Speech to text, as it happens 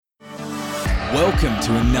Welcome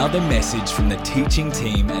to another message from the teaching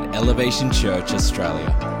team at Elevation Church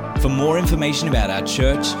Australia. For more information about our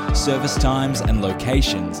church, service times and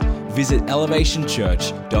locations, visit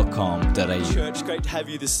elevationchurch.com.au. Church, great to have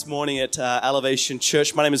you this morning at Elevation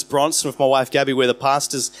Church. My name is Bronson with my wife Gabby. We're the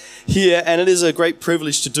pastors here, and it is a great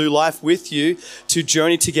privilege to do life with you, to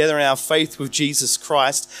journey together in our faith with Jesus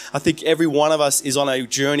Christ. I think every one of us is on a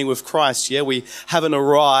journey with Christ, yeah? We haven't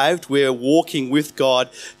arrived, we're walking with God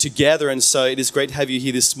together, and so it is great to have you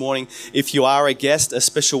here this morning. If you are a guest, a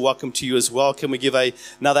special welcome to you as well. Can we give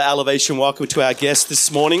another Elevation welcome to our guest this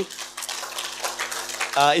morning?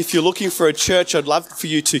 If you're looking for a church, I'd love for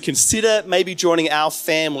you to consider maybe joining our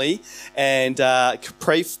family and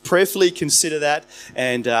prayerfully consider that.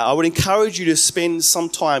 And I would encourage you to spend some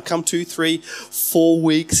time, come 2, 3, 4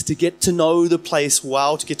 weeks to get to know the place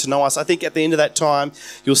well, to get to know us. I think at the end of that time,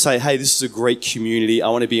 you'll say, hey, this is a great community. I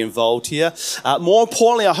want to be involved here. More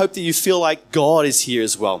importantly, I hope that you feel like God is here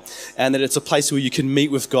as well, and that it's a place where you can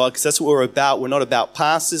meet with God, because that's what we're about. We're not about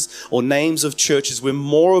pastors or names of churches. We're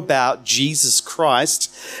more about Jesus Christ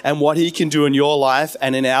and what he can do in your life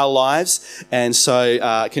and in our lives. And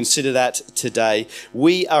so consider that today.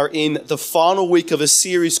 We are in the final week of a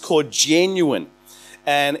series called Genuine.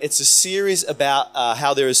 And it's a series about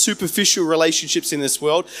how there are superficial relationships in this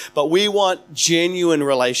world, but we want genuine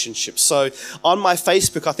relationships. So on my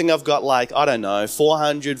Facebook, I think I've got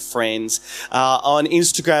 400 friends. On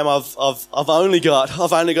Instagram, I've only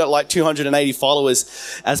got like 280 followers,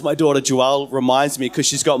 as my daughter Joelle reminds me, because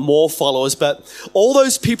she's got more followers. But all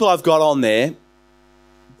those people I've got on there,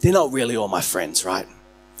 they're not really all my friends, right?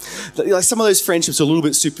 Like some of those friendships are a little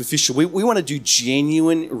bit superficial. We want to do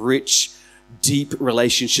genuine, rich, deep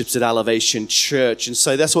relationships at Elevation Church. And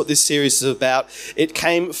so that's what this series is about. It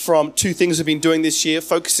came from two things we've been doing this year,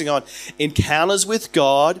 focusing on encounters with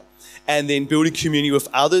God and then building community with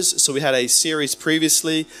others. So we had a series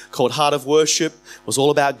previously called Heart of Worship. It was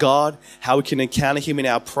all about God, how we can encounter him in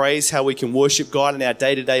our praise, how we can worship God in our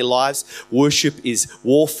day-to-day lives. Worship is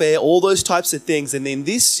warfare, all those types of things. And then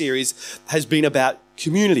this series has been about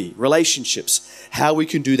community, relationships, how we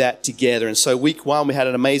can do that together. And so week 1, we had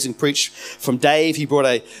an amazing preach from Dave. He brought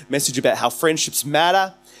a message about how friendships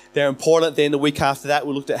matter. They're important. Then the week after that,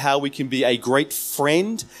 we looked at how we can be a great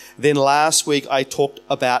friend. Then last week, I talked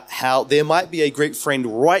about how there might be a great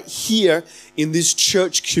friend right here in this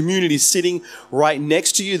church community sitting right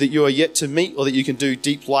next to you that you are yet to meet or that you can do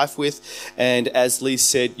deep life with. And as Lee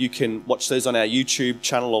said, you can watch those on our YouTube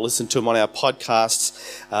channel or listen to them on our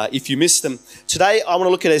podcasts if you missed them. Today, I want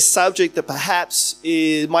to look at a subject that perhaps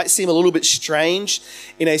might seem a little bit strange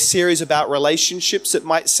in a series about relationships. It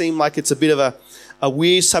might seem like it's a bit of a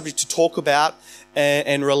weird subject to talk about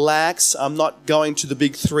and relax. I'm not going to the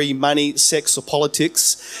big 3, money, sex, or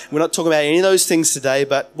politics. We're not talking about any of those things today,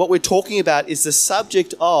 but what we're talking about is the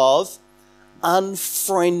subject of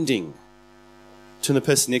unfriending. Turn to the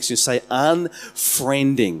person next to you and say,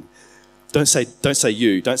 unfriending. Don't say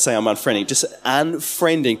you. Don't say I'm unfriending. Just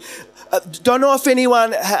unfriending. Don't know if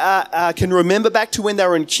anyone can remember back to when they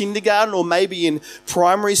were in kindergarten or maybe in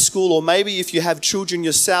primary school, or maybe if you have children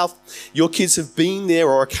yourself, your kids have been there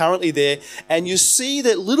or are currently there, and you see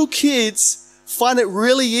that little kids find it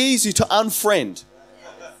really easy to unfriend.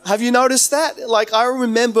 Have you noticed that? Like, I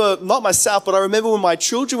remember, not myself, but I remember when my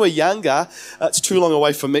children were younger. It's too long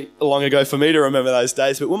ago for me to remember those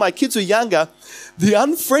days. But when my kids were younger, the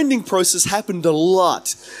unfriending process happened a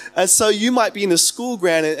lot. And so you might be in the school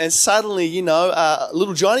ground and suddenly,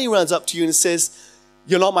 little Johnny runs up to you and says,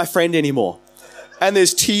 "You're not my friend anymore." And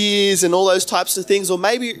there's tears and all those types of things. Or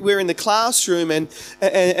maybe we're in the classroom and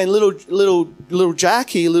little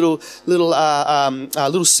Jackie, little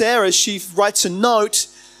Sarah, she writes a note,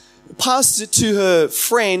 passes it to her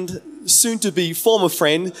friend, soon to be former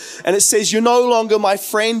friend, and it says, "You're no longer my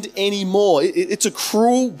friend anymore." It's a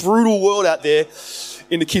cruel, brutal world out there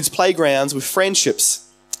in the kids' playgrounds with friendships.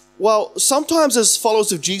 Well, sometimes as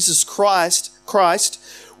followers of Jesus Christ,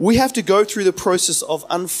 we have to go through the process of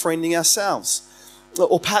unfriending ourselves,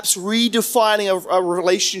 or perhaps redefining a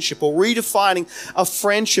relationship or redefining a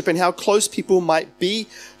friendship and how close people might be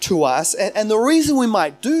to us. And the reason we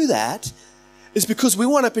might do that is because we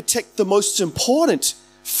want to protect the most important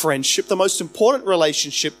friendship, the most important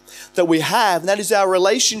relationship that we have, and that is our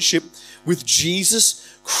relationship with Jesus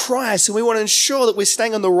Christ. And we want to ensure that we're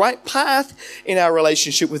staying on the right path in our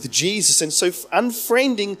relationship with Jesus. And so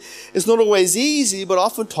unfriending is not always easy, but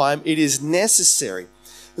oftentimes it is necessary.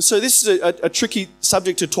 So this is a tricky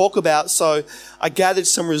subject to talk about. So I gathered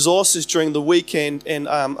some resources during the weekend and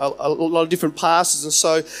a lot of different pastors. And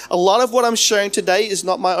so a lot of what I'm sharing today is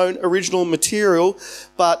not my own original material,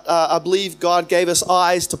 but I believe God gave us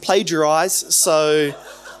eyes to plagiarize. So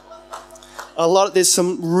there's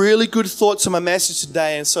some really good thoughts in my message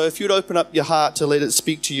today. And so if you'd open up your heart to let it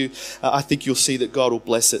speak to you, I think you'll see that God will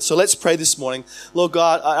bless it. So let's pray this morning. Lord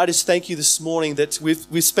God, I just thank you this morning that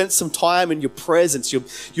we've spent some time in your presence,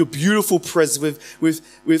 your beautiful presence.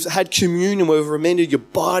 We've had communion where we've remembered your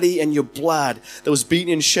body and your blood that was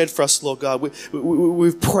beaten and shed for us, Lord God.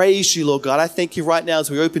 We've praised you, Lord God. I thank you right now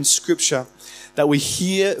as we open Scripture that we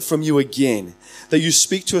hear from you again, that you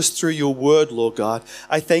speak to us through your word, Lord God.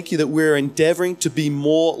 I thank you that we're endeavoring to be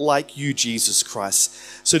more like you, Jesus Christ.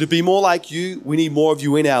 So to be more like you, we need more of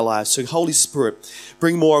you in our lives. So Holy Spirit,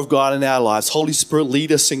 bring more of God in our lives. Holy Spirit,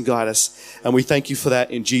 lead us and guide us. And we thank you for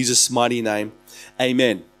that in Jesus' mighty name.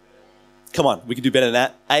 Amen. Come on, we can do better than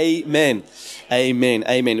that. Amen. Amen.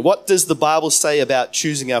 Amen. What does the Bible say about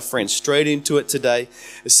choosing our friends? Straight into it today.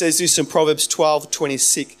 It says this in Proverbs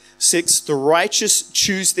 12:26. The righteous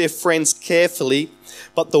choose their friends carefully,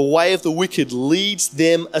 but the way of the wicked leads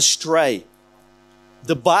them astray.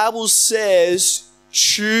 The Bible says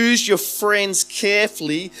choose your friends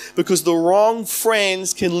carefully because the wrong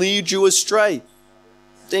friends can lead you astray.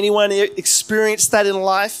 Has anyone experienced that in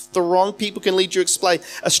life? The wrong people can lead you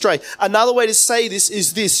astray. Another way to say this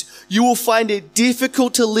is this: you will find it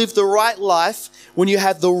difficult to live the right life when you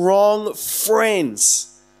have the wrong friends.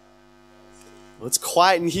 Well, it's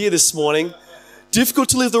quiet in here this morning. Difficult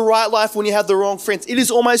to live the right life when you have the wrong friends. It is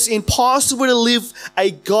almost impossible to live a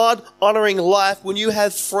God-honoring life when you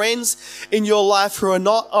have friends in your life who are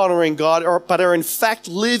not honoring God, but are in fact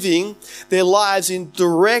living their lives in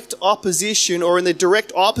direct opposition or in the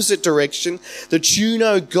direct opposite direction that you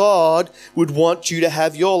know God would want you to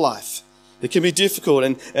have your life. It can be difficult,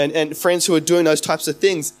 and friends who are doing those types of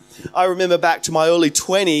things. I remember back to my early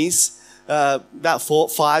 20s, about 4,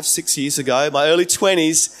 5, 6 years ago, my early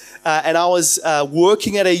 20s, and I was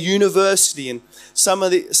working at a university, and some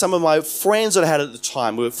of my friends that I had at the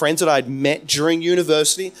time were friends that I'd met during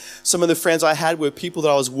university. Some of the friends I had were people that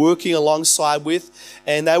I was working alongside with,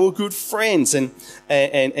 and they were good friends. And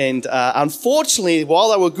unfortunately,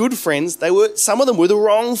 while they were good friends, some of them were the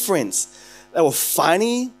wrong friends. They were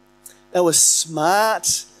funny, they were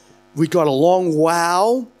smart, we got along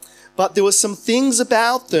well. But there were some things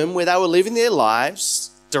about them where they were living their lives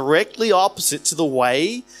directly opposite to the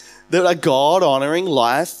way that a God-honoring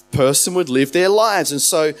life person would live their lives. And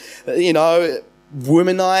so,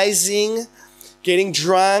 womanizing, getting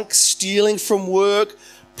drunk, stealing from work,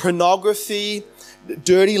 pornography,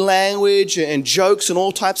 dirty language and jokes and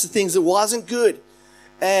all types of things. It wasn't good.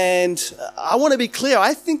 And I want to be clear,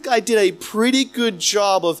 I think I did a pretty good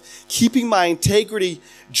job of keeping my integrity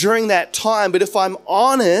during that time. But if I'm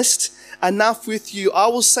honest enough with you, I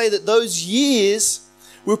will say that those years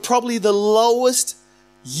were probably the lowest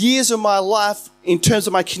years of my life in terms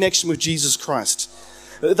of my connection with Jesus Christ.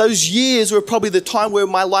 Those years were probably the time where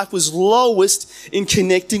my life was lowest in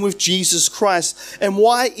connecting with Jesus Christ. And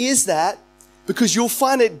why is that? Because you'll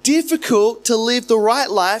find it difficult to live the right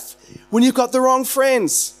life when you've got the wrong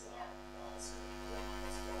friends.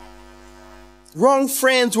 Wrong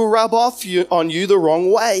friends will rub off on you the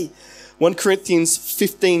wrong way. 1 Corinthians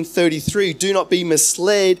 15:33, do not be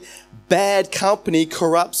misled. Bad company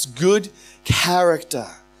corrupts good character.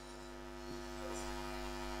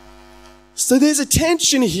 So there's a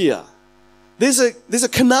tension here. There's a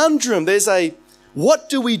conundrum. What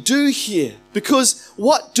do we do here? Because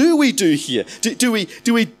what do we do here? Do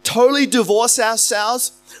we totally divorce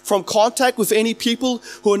ourselves from contact with any people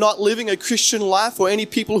who are not living a Christian life, or any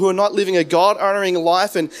people who are not living a God-honoring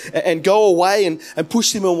life, and go away and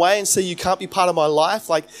push them away and say, you can't be part of my life?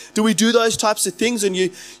 Like, do we do those types of things? And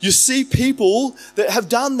you see people that have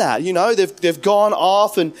done that. They've gone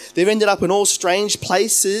off and they've ended up in all strange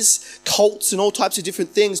places, cults and all types of different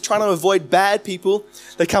things, trying to avoid bad people.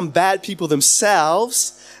 They become bad people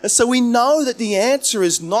themselves. And so we know that the answer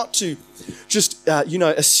is not to just,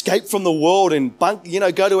 escape from the world and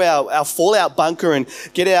go to our fallout bunker and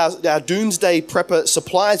get our doomsday prepper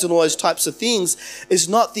supplies and all those types of things is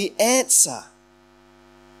not the answer.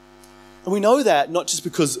 And we know that not just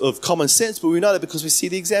because of common sense, but we know that because we see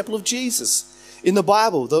the example of Jesus in the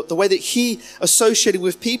Bible, the way that he associated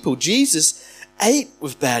with people. Jesus ate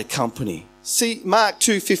with bad company. See, Mark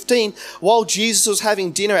 2:15, while Jesus was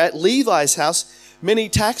having dinner at Levi's house, many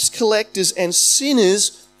tax collectors and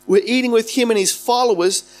sinners were eating with him and his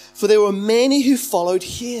followers, for there were many who followed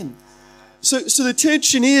him. So the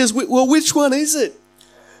tension is, well, which one is it?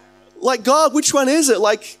 Like, God, which one is it?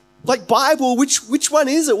 Like Bible, which one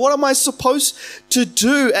is it? What am I supposed to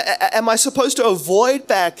do? Am I supposed to avoid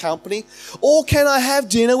bad company? Or can I have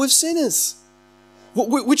dinner with sinners?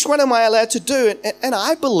 Which one am I allowed to do? And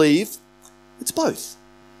I believe it's both.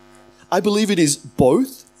 I believe it is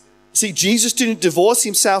both. See, Jesus didn't divorce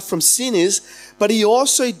himself from sinners, but he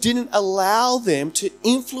also didn't allow them to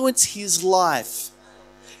influence his life.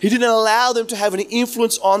 He didn't allow them to have an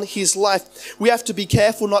influence on his life. We have to be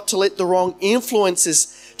careful not to let the wrong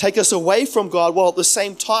influences take us away from God, while at the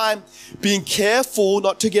same time being careful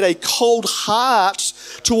not to get a cold heart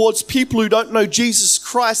towards people who don't know Jesus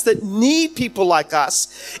Christ, that need people like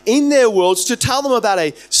us in their worlds to tell them about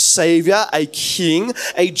a Savior, a King,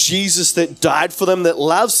 a Jesus that died for them, that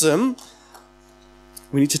loves them.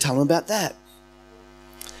 We need to tell them about that.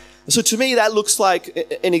 So to me, that looks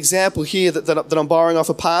like an example here that I'm borrowing off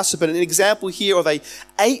a pastor, but an example here of a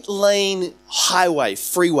 8-lane highway,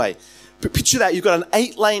 freeway. Picture that, you've got an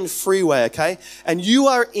 8-lane freeway, okay? And you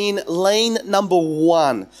are in lane number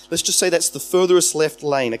 1. Let's just say that's the furthest left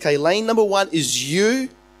lane, okay? Lane number 1 is you.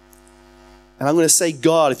 And I'm going to say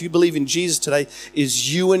God. If you believe in Jesus today,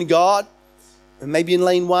 is you and God. And maybe in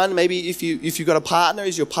lane 1, maybe if you've got a partner,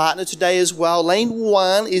 is your partner today as well. Lane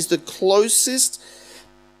 1 is the closest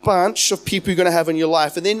bunch of people you're going to have in your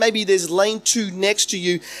life. And then maybe there's lane 2 next to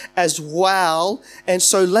you as well. And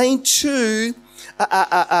so lane 2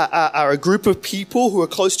 are a group of people who are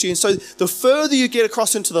close to you. And so the further you get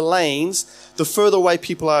across into the lanes, the further away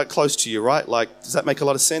people are close to you, right? Like, does that make a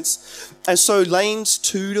lot of sense? And so lanes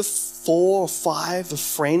 2 to 4 or 5 are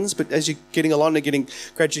friends, but as you're getting along, they're getting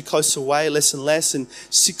gradually closer away, less and less. And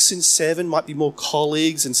 6 and 7 might be more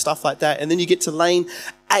colleagues and stuff like that. And then you get to lane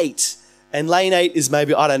 8. And lane 8 is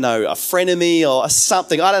maybe, I don't know, a frenemy or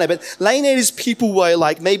something. I don't know. But lane 8 is people where,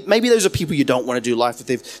 like, maybe those are people you don't want to do life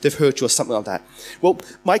with. They've hurt you or something like that. Well,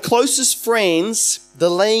 my closest friends, the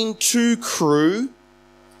lane 2 crew,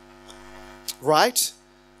 right?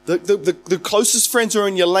 The closest friends are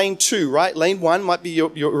in your lane 2, right? Lane 1 might be your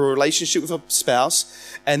relationship with a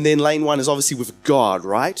spouse. And then lane 1 is obviously with God,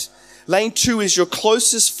 right? Lane 2 is your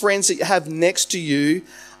closest friends that you have next to you.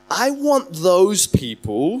 I want those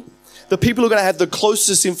people, the people who are going to have the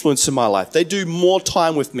closest influence in my life. They do more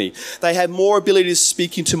time with me. They have more ability to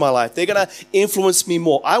speak into my life. They're going to influence me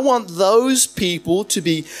more. I want those people to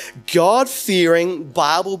be God-fearing,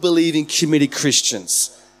 Bible-believing, committed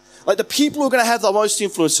Christians. Like the people who are going to have the most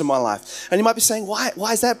influence in my life. And you might be saying,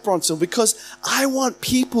 why is that, Bronson? Because I want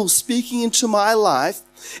people speaking into my life,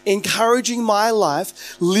 encouraging my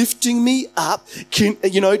life, lifting me up,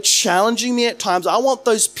 challenging me at times. I want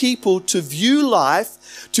those people to view life,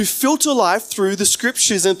 to filter life through the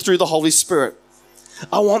scriptures and through the Holy Spirit.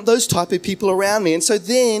 I want those type of people around me. And so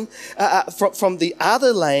then from the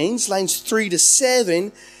other lanes 3 to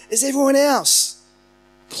 7, is everyone else.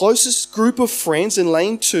 Closest group of friends in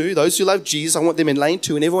lane 2, those who love Jesus, I want them in lane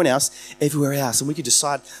 2, and everyone else, everywhere else. And we can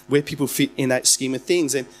decide where people fit in that scheme of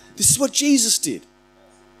things. And this is what Jesus did.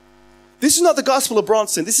 This is not the gospel of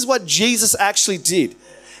Bronson. This is what Jesus actually did.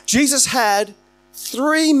 Jesus had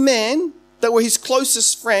 3 men that were his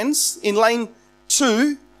closest friends in lane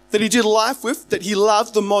 2 that he did life with, that he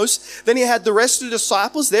loved the most. Then he had the rest of the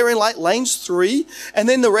disciples. They're in like lanes 3. And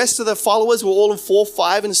then the rest of the followers were all in 4,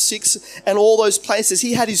 5, and 6 and all those places.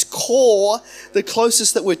 He had his core, the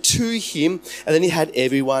closest that were to him. And then he had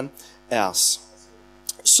everyone else.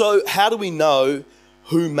 So how do we know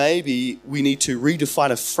who maybe we need to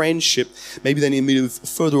redefine a friendship? Maybe they need to move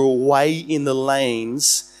further away in the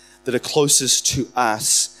lanes that are closest to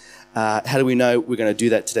us. How do we know we're going to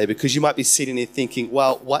do that today? Because you might be sitting there thinking,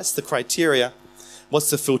 well, what's the criteria? What's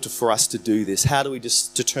the filter for us to do this? How do we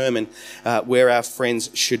just determine where our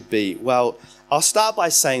friends should be? Well, I'll start by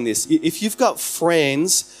saying this. If you've got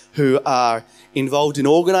friends who are involved in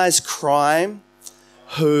organized crime,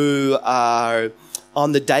 who are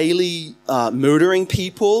on the daily murdering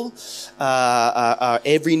people,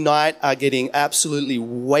 every night are getting absolutely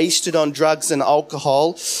wasted on drugs and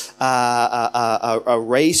alcohol, are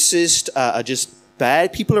racist, are just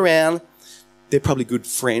bad people around, they're probably good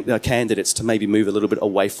candidates to maybe move a little bit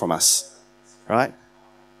away from us, right?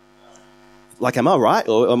 Like, am I right?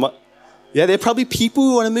 Or am I? Yeah, they're probably people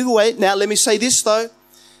who want to move away. Now, let me say this, though.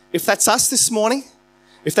 If that's us this morning,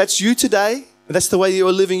 if that's you today, that's the way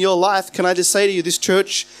you're living your life, can I just say to you, this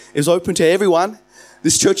church is open to everyone.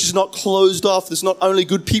 This church is not closed off. There's not only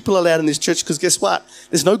good people allowed in this church, because guess what?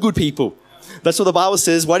 There's no good people. That's what the Bible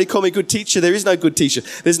says. Why do you call me a good teacher? There is no good teacher.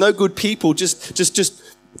 There's no good people,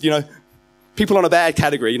 just people on a bad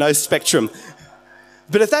category, spectrum.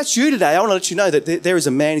 But if that's you today, I want to let you know that there is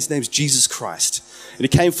a man, his name's Jesus Christ. And he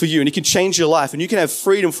came for you, and he can change your life, and you can have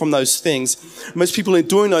freedom from those things. Most people in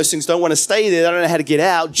doing those things don't want to stay there. They don't know how to get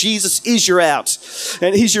out. Jesus is your out,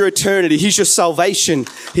 and he's your eternity. He's your salvation.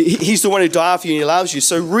 He's the one who died for you, and he loves you.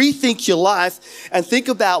 So rethink your life and think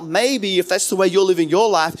about maybe if that's the way you're living your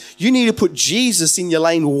life, you need to put Jesus in your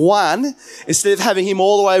lane 1 instead of having him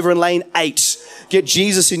all the way over in lane 8. Get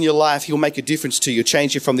Jesus in your life. He'll make a difference to you,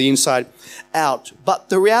 change you from the inside out. But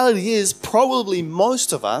the reality is probably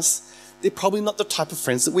most of us, they're probably not the type of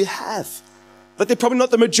friends that we have. But they're probably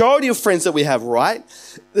not the majority of friends that we have, right?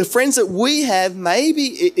 The friends that we have, maybe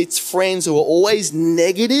it's friends who are always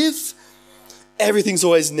negative. Everything's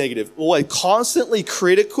always negative, always constantly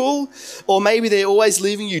critical. Or maybe they're always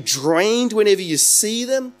leaving you drained whenever you see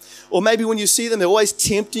them. Or maybe when you see them, they're always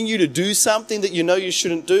tempting you to do something that you know you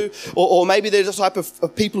shouldn't do. Or maybe they're the type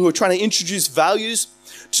of people who are trying to introduce values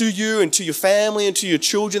to you and to your family and to your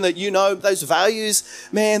children that you know those values,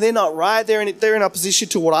 man, they're not right. They're in opposition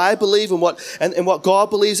to what I believe and what God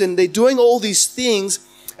believes. And they're doing all these things,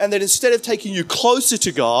 and that instead of taking you closer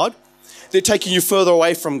to God, they're taking you further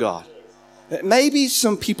away from God. Maybe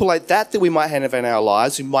some people like that we might have in our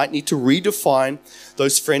lives, we might need to redefine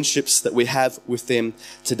those friendships that we have with them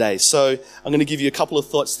today. So I'm going to give you a couple of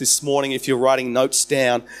thoughts this morning if you're writing notes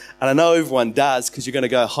down. And I know everyone does because you're going to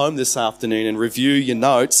go home this afternoon and review your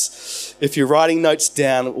notes. If you're writing notes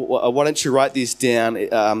down, why don't you write these down?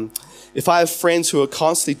 If I have friends who are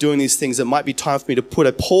constantly doing these things, it might be time for me to put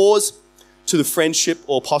a pause to the friendship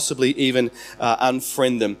or possibly even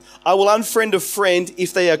unfriend them. I will unfriend a friend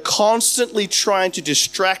if they are constantly trying to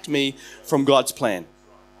distract me from God's plan.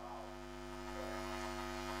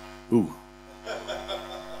 Ooh.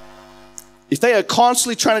 If they are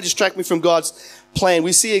constantly trying to distract me from God's plan,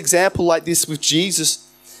 we see an example like this with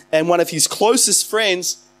Jesus and one of his closest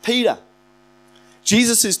friends, Peter.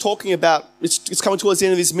 Jesus is talking about, it's coming towards the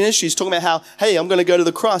end of his ministry, he's talking about how, hey, I'm going to go to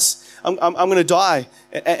the cross, I'm going to die.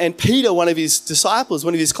 And Peter, one of his disciples,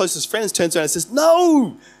 one of his closest friends, turns around and says,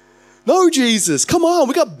 no, Jesus, come on,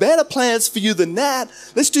 we got better plans for you than that.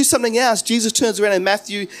 Let's do something else. Jesus turns around in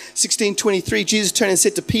Matthew 16:23, Jesus turned and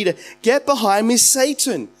said to Peter, get behind me,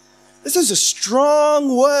 Satan. This is a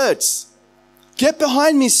strong words. Get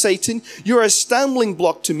behind me, Satan. You're a stumbling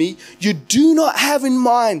block to me. You do not have in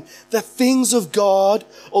mind the things of God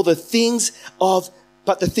or but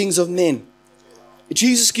the things of men.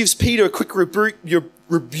 Jesus gives Peter a quick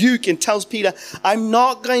rebuke and tells Peter, I'm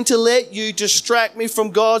not going to let you distract me from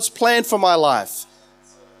God's plan for my life.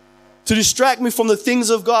 To distract me from the things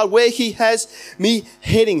of God, where he has me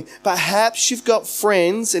heading. Perhaps you've got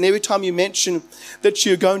friends, and every time you mention that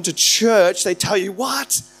you're going to church, they tell you,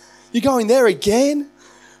 what? You're going there again?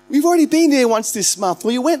 We've already been there once this month.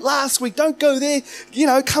 Well, you went last week. Don't go there.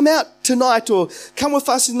 Come out tonight or come with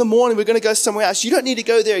us in the morning. We're going to go somewhere else. You don't need to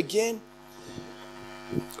go there again.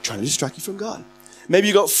 I'm trying to distract you from God. Maybe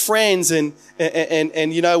you got friends and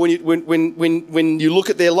when you look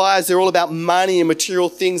at their lives, they're all about money and material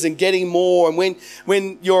things and getting more. And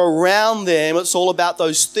when you're around them, it's all about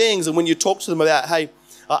those things. And when you talk to them about, hey,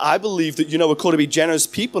 I believe that, we're called to be generous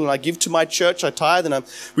people, and I give to my church, I tithe, and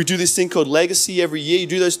we do this thing called legacy every year.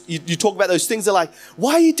 You talk about those things. They're like,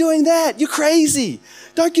 why are you doing that? You're crazy.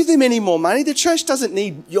 Don't give them any more money. The church doesn't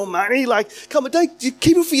need your money. Come on, don't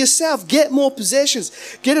keep it for yourself. Get more possessions.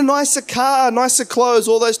 Get a nicer car, nicer clothes,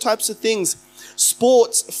 all those types of things.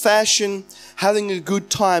 Sports, fashion, having a good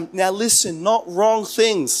time. Now listen, not wrong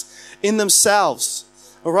things in themselves.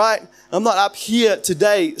 All right? I'm not up here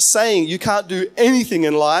today saying you can't do anything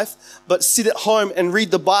in life but sit at home and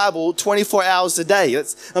read the Bible 24 hours a day.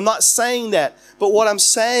 I'm not saying that. But what I'm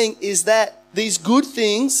saying is that these good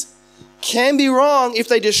things can be wrong. If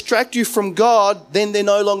they distract you from God, then they're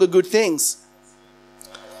no longer good things.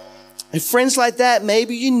 And friends like that,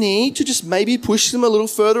 maybe you need to just maybe push them a little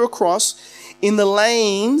further across in the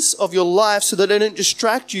lanes of your life so that they don't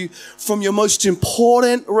distract you from your most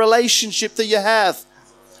important relationship that you have.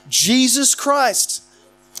 Jesus Christ,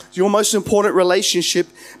 your most important relationship,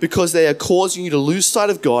 because they are causing you to lose sight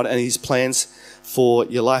of God and his plans for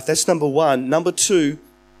your life. That's number one. Number two,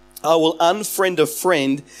 I will unfriend a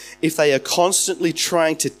friend if they are constantly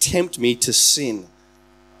trying to tempt me to sin.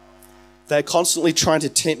 They're constantly trying to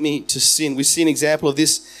tempt me to sin. We see an example of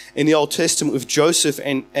this in the Old Testament with Joseph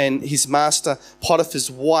and his master,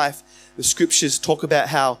 Potiphar's wife. The scriptures talk about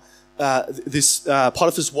how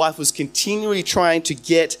Potiphar's wife was continually trying to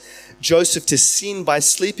get Joseph to sin by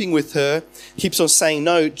sleeping with her. Keeps on saying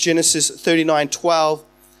no. Genesis 39:12.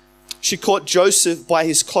 She caught Joseph by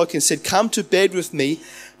his cloak and said, "Come to bed with me."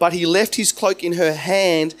 But he left his cloak in her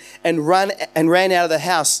hand and ran out of the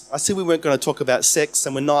house. I said we weren't going to talk about sex,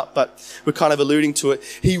 and we're not, but we're kind of alluding to it.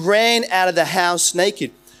 He ran out of the house naked.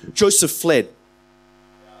 Joseph fled.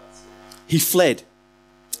 He fled.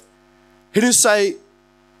 He didn't say,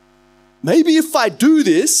 maybe if I do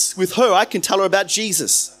this with her, I can tell her about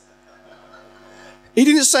Jesus. He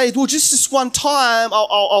didn't say, well, just this one time,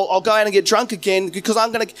 I'll go out and get drunk again because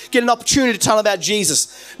I'm going to get an opportunity to tell him about Jesus.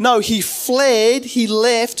 No, he fled. He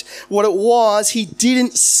left what it was. He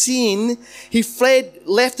didn't sin. He fled,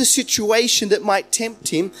 left the situation that might tempt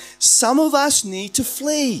him. Some of us need to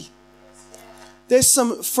flee. There's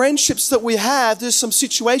some friendships that we have. There's some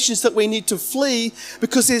situations that we need to flee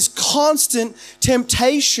because there's constant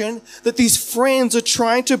temptation that these friends are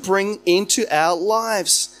trying to bring into our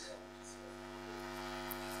lives.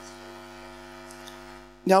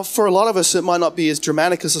 Now, for a lot of us, it might not be as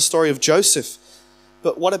dramatic as the story of Joseph,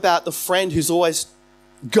 but what about the friend who's always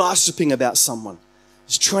gossiping about someone?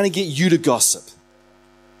 He's trying to get you to gossip.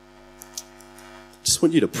 Just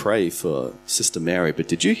want you to pray for Sister Mary, but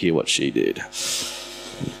did you hear what she did?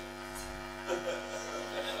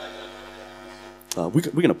 We're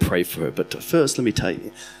going to pray for her, but first let me tell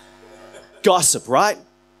you. Gossip, right?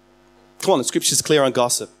 Come on, the scripture's clear on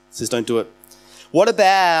gossip. It says don't do it. What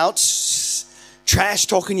about trash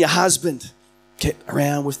talking your husband? Get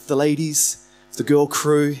around with the ladies, the girl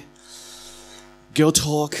crew, girl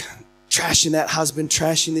talk, trashing that husband,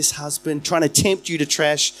 trashing this husband, trying to tempt you to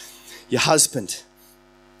trash your husband.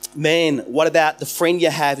 Man, what about the friend you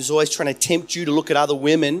have who's always trying to tempt you to look at other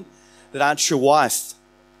women that aren't your wife?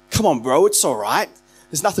 Come on, bro, it's all right.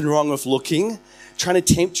 There's nothing wrong with looking. Trying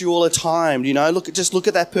to tempt you all the time, you know, just look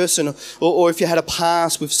at that person. Or if you had a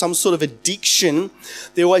past with some sort of addiction,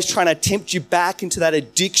 they're always trying to tempt you back into that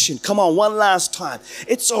addiction. Come on, one last time.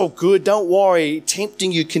 It's all good, don't worry.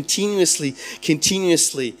 Tempting you continuously.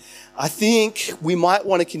 I think we might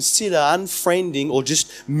want to consider unfriending or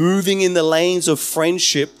just moving in the lanes of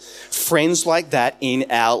friendship, friends like that in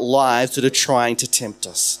our lives that are trying to tempt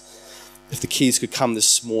us. If the keys could come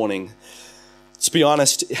this morning. To be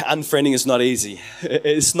honest, unfriending is not easy.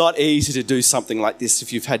 It's not easy to do something like this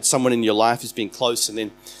if you've had someone in your life who's been close and then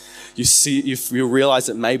you realize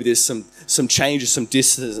that maybe there's some change or some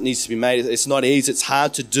distance that needs to be made. It's not easy. It's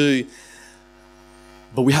hard to do.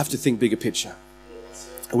 But we have to think bigger picture.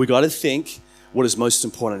 And we got to think what is most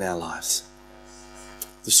important in our lives.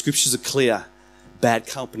 The scriptures are clear. Bad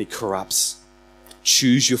company corrupts.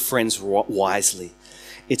 Choose your friends wisely.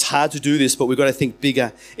 It's hard to do this, but we've got to think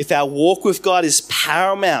bigger. If our walk with God is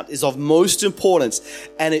paramount, is of most importance,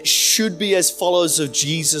 and it should be as followers of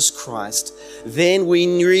Jesus Christ, then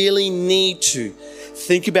we really need to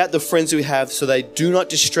think about the friends we have so they do not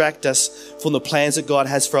distract us from the plans that God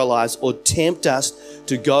has for our lives or tempt us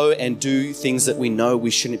to go and do things that we know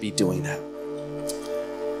we shouldn't be doing that.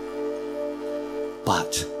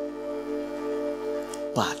 But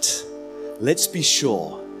let's be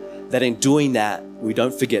sure that in doing that, we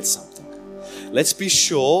don't forget something. Let's be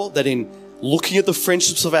sure that in looking at the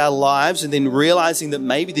friendships of our lives and then realizing that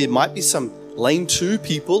maybe there might be some lane 2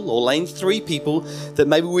 people or lane 3 people that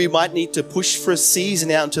maybe we might need to push for a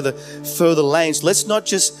season out into the further lanes. Let's not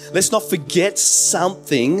forget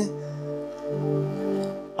something.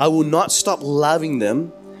 I will not stop loving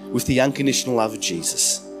them with the unconditional love of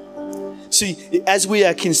Jesus. See, as we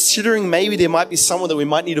are considering maybe there might be someone that we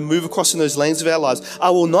might need to move across in those lanes of our lives, I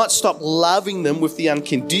will not stop loving them with the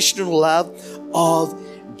unconditional love of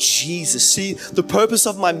Jesus. See, the purpose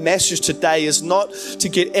of my message today is not to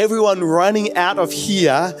get everyone running out of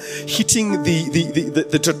here, hitting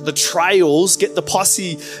the trails, get the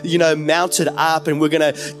posse, mounted up, and we're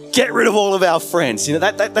going to get rid of all of our friends.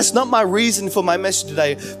 That's not my reason for my message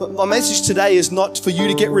today. My message today is not for you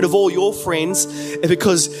to get rid of all your friends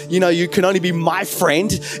because, you can only be my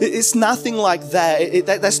friend. It's nothing like that.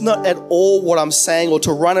 That's not at all what I'm saying, or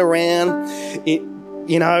to run around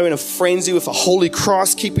in a frenzy with a holy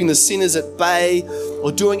cross, keeping the sinners at bay,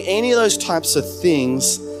 or doing any of those types of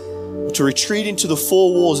things, to retreat into the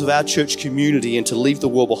 4 walls of our church community and to leave the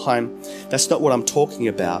world behind. That's not what I'm talking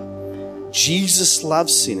about. Jesus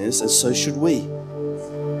loves sinners, and so should we.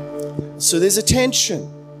 So there's a tension.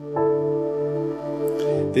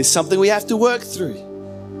 There's something we have to work through.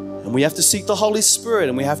 And we have to seek the Holy Spirit,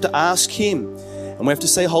 and we have to ask Him. And we have to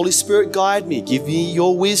say, Holy Spirit, guide me. Give me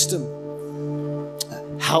your wisdom.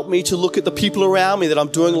 Help me to look at the people around me that I'm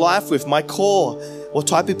doing life with, my core. What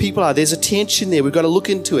type of people are? There's a tension there. We've got to look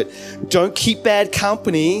into it. Don't keep bad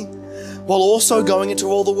company while also going into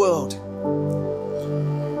all the world.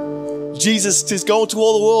 Jesus says go into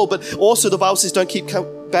all the world, but also the Bible says don't keep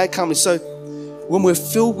bad company. So when we're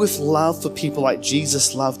filled with love for people like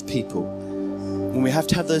Jesus loved people, when we have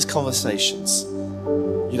to have those conversations,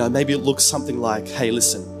 maybe it looks something like, hey,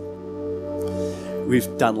 listen,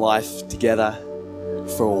 we've done life together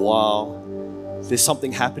for a while. There's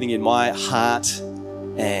something happening in my heart.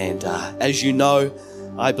 And as you know,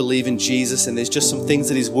 I believe in Jesus, and there's just some things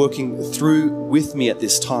that he's working through with me at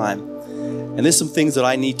this time. And there's some things that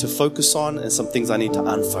I need to focus on and some things I need to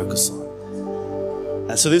unfocus on.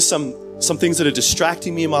 And so there's some things that are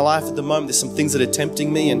distracting me in my life at the moment. There's some things that are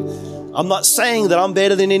tempting me. And I'm not saying that I'm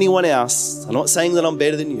better than anyone else. I'm not saying that I'm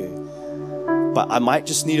better than you. But I might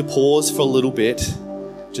just need to pause for a little bit,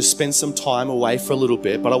 just spend some time away for a little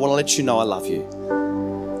bit. But I want to let you know I love you.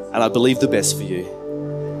 And I believe the best for you.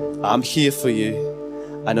 I'm here for you.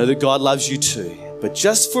 I know that God loves you too. But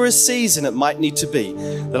just for a season, it might need to be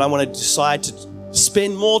that I want to decide to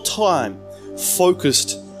spend more time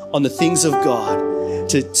focused on the things of God,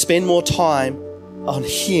 to spend more time on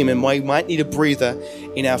Him, and we might need a breather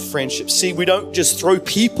in our friendship. See, we don't just throw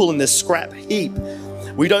people in the scrap heap.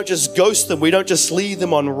 We don't just ghost them. We don't just leave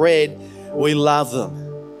them on red. We love them.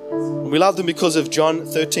 And we love them because of John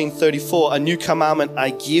 13:34. A new commandment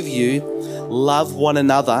I give you, love one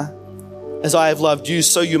another. As I have loved you,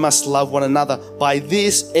 so you must love one another. By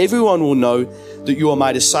this, everyone will know that you are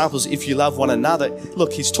my disciples if you love one another.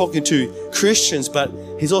 Look, he's talking to Christians, but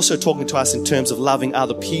he's also talking to us in terms of loving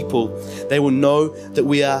other people. They will know that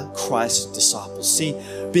we are Christ's disciples. See,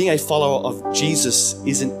 being a follower of Jesus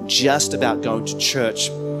isn't just about going to church.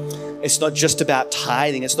 It's not just about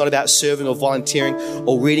tithing. It's not about serving or volunteering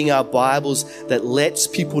or reading our Bibles that lets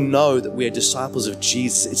people know that we are disciples of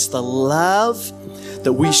Jesus. It's the love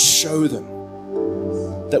that we show them,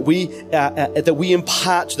 that we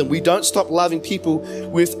impart to them. We don't stop loving people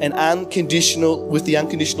with the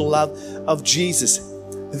unconditional love of Jesus.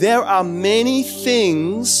 There are many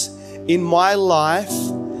things in my life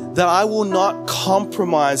that I will not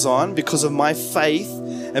compromise on because of my faith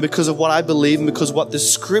and because of what I believe and because of what the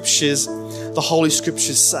Holy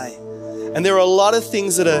Scriptures say. And there are a lot of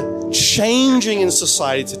things that are changing in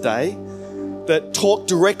society today that talk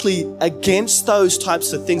directly against those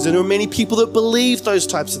types of things. And there are many people that believe those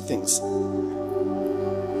types of things.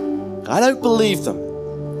 I don't believe them.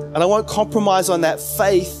 And I won't compromise on that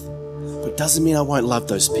faith, but it doesn't mean I won't love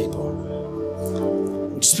those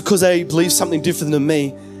people. Just because they believe something different than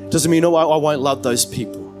me doesn't mean I won't love those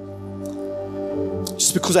people.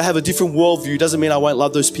 Just because I have a different worldview doesn't mean I won't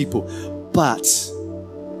love those people. But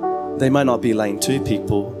they might not be lane 2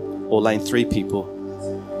 people or lane 3 people.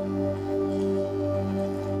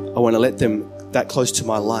 I want to let them that close to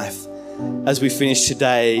my life. As we finish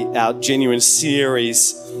today, our genuine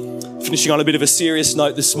series, finishing on a bit of a serious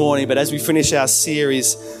note this morning, but as we finish our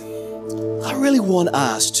series, I really want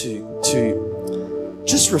us to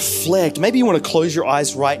just reflect. Maybe you want to close your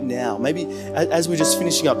eyes right now. Maybe as we're just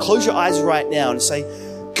finishing up, close your eyes right now and say,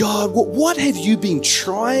 God, what have you been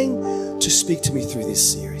trying to speak to me through this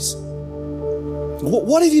series?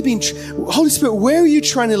 What have you been, Holy Spirit, where are you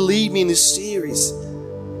trying to lead me in this series?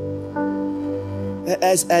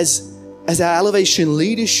 As our elevation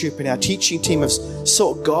leadership and our teaching team have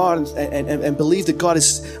sought God and believe that God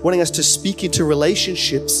is wanting us to speak into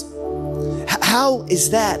relationships, how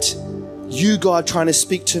is that you, God, trying to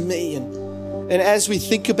speak to me? And as we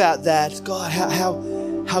think about that, God,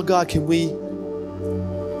 how God can we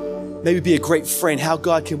maybe be a great friend? How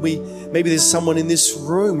God can we, maybe there's someone in this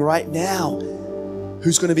room right now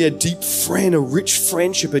who's going to be a deep friend, a rich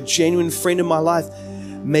friendship, a genuine friend in my life.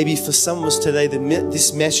 Maybe for some of us today,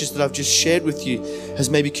 this message that I've just shared with you has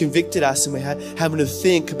maybe convicted us, and we're having to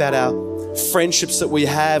think about our friendships that we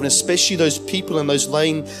have, and especially those people in those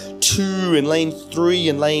lane 2 and lane 3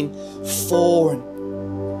 and lane 4. And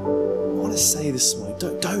I want to say this morning,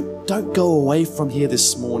 don't go away from here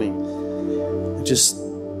this morning and just,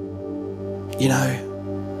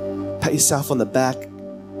 pat yourself on the back.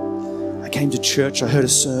 I came to church, I heard a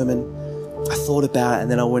sermon, I thought about it,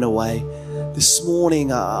 and then I went away. This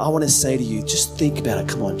morning, I want to say to you, just think about it.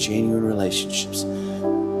 Come on, genuine relationships.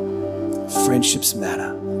 Friendships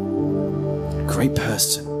matter. A great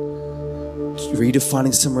person.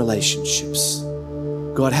 Redefining some relationships.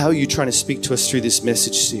 God, how are you trying to speak to us through this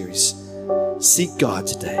message series? Seek God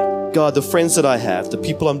today. God, the friends that I have, the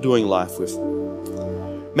people I'm doing life with.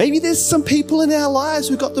 Maybe there's some people in our lives,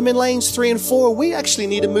 we've got them in lanes 3 and 4, and we actually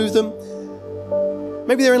need to move them.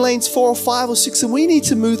 Maybe they're in lanes 4 or 5 or 6, and we need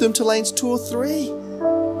to move them to lanes 2 or 3.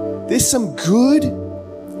 There's some good,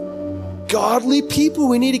 godly people.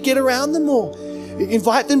 We need to get around them more.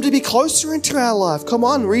 Invite them to be closer into our life. Come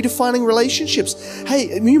on, redefining relationships.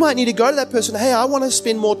 Hey, you might need to go to that person. Hey, I want to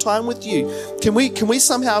spend more time with you. Can we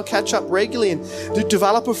somehow catch up regularly and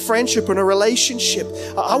develop a friendship and a relationship?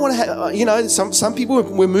 I want to have, some people,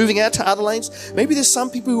 we're moving out to other lanes. Maybe there's some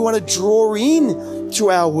people who want to draw in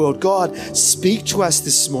to our world. God, speak to us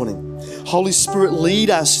this morning. Holy Spirit, lead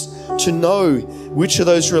us to know which of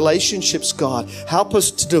those relationships, God. Help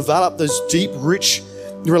us to develop those deep, rich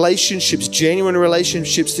relationships, genuine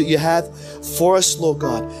relationships that you have for us, Lord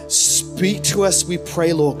God. Speak to us, we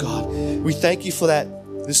pray, Lord God. We thank you for that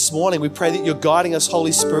this morning. We pray that you're guiding us,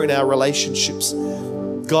 Holy Spirit, in our relationships.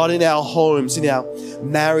 God, in our homes, in our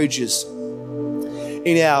marriages,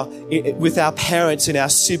 with our parents and our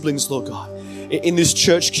siblings, Lord God. In this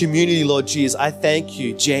church community, Lord Jesus, I thank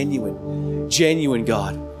you. Genuine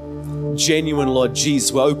God. Genuine, Lord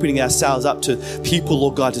Jesus. We're opening ourselves up to people,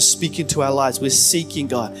 Lord God, to speak into our lives. We're seeking,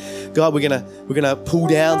 God. God, we're gonna pull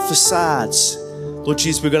down facades. Lord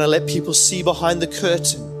Jesus, we're gonna let people see behind the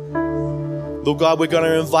curtain. Lord God, we're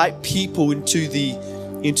gonna invite people into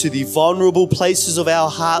the vulnerable places of our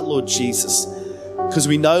heart, Lord Jesus. Because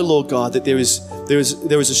we know, Lord God, that there is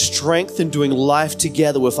a strength in doing life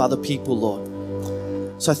together with other people, Lord.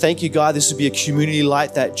 So I thank you, God, this will be a community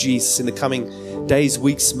like that, Jesus, in the coming days,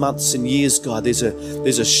 weeks, months, and years, God. There's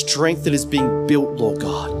a strength that is being built, Lord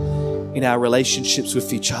God, in our relationships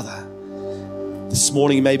with each other. This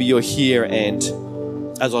morning, maybe you're here, and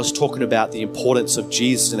as I was talking about the importance of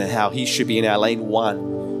Jesus and how he should be in our lane one,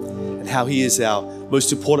 and how he is our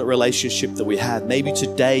most important relationship that we have, maybe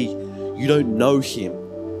today you don't know him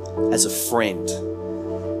as a friend.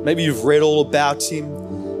 Maybe you've read all about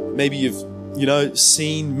him. Maybe you've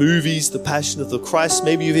seen movies, The Passion of the Christ.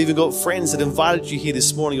 Maybe you've even got friends that invited you here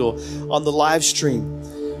this morning or on the live stream.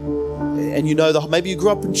 And maybe you grew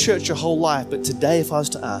up in church your whole life, but today if I was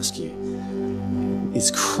to ask you,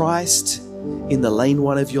 is Christ in the lane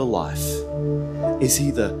one of your life? Is he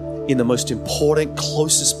in the most important,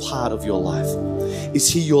 closest part of your life? Is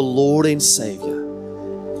he your Lord and Savior?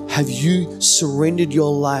 Have you surrendered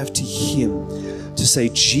your life to him to say,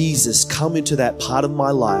 Jesus, come into that part of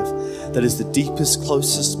my life that is the deepest,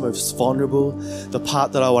 closest, most vulnerable, the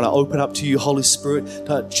part that I want to open up to you, Holy Spirit,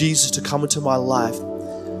 Jesus, to come into my life.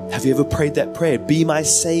 Have you ever prayed that prayer? Be my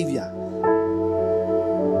Savior.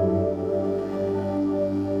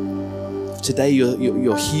 Today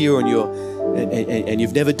you're here and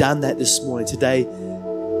you've never done that this morning. Today,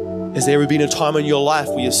 has there ever been a time in your life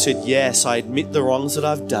where you said, yes, I admit the wrongs that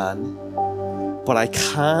I've done, but I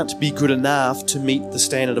can't be good enough to meet the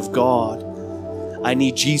standard of God. I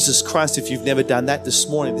need Jesus Christ. If you've never done that this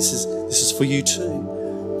morning, this is for you too.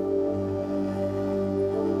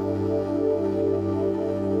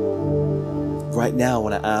 Right now, I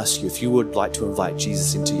want to ask you if you would like to invite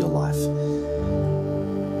Jesus into your life.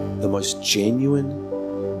 The most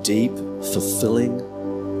genuine, deep, fulfilling,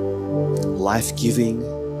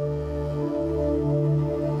 life-giving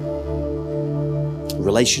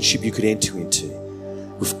relationship you could enter into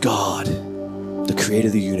with God, the creator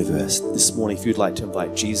of the universe. This morning, if you'd like to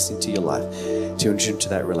invite Jesus into your life, to enter into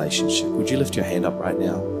that relationship, would you lift your hand up right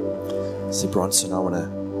now? Say, Bronson, I want to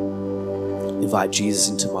invite Jesus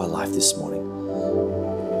into my life this morning.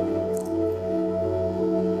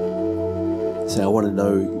 Say, I want to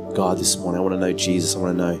know God this morning. I want to know Jesus. I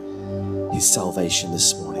want to know his salvation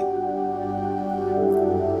this morning.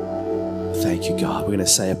 Thank you, God. We're going to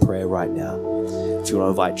say a prayer right now. If you want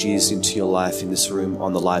to invite Jesus into your life in this room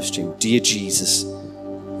on the live stream, dear Jesus,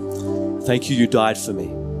 thank you died for me.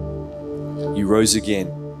 You rose again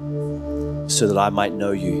so that I might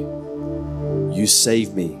know you. You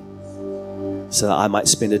saved me so that I might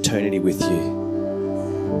spend eternity with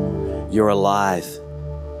you. You're alive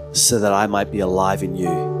so that I might be alive in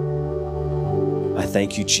you. I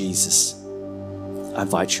thank you, Jesus. I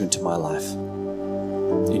invite you into my life.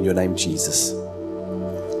 In your name, Jesus.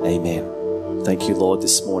 Amen. Thank you, Lord,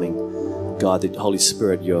 this morning. God, the Holy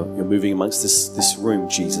Spirit, you're moving amongst this room,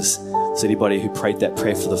 Jesus. If there's anybody who prayed that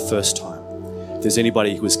prayer for the first time, if there's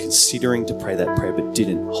anybody who was considering to pray that prayer but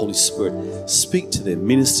didn't, Holy Spirit, speak to them,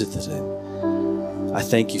 minister to them. I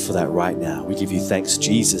thank you for that right now. We give you thanks,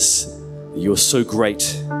 Jesus. You're so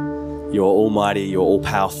great. You're almighty. You're all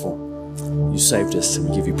powerful. You saved us, and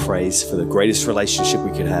we give you praise for the greatest relationship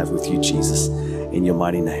we could have with you, Jesus, in your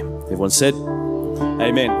mighty name. Everyone said,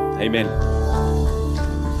 amen. Amen.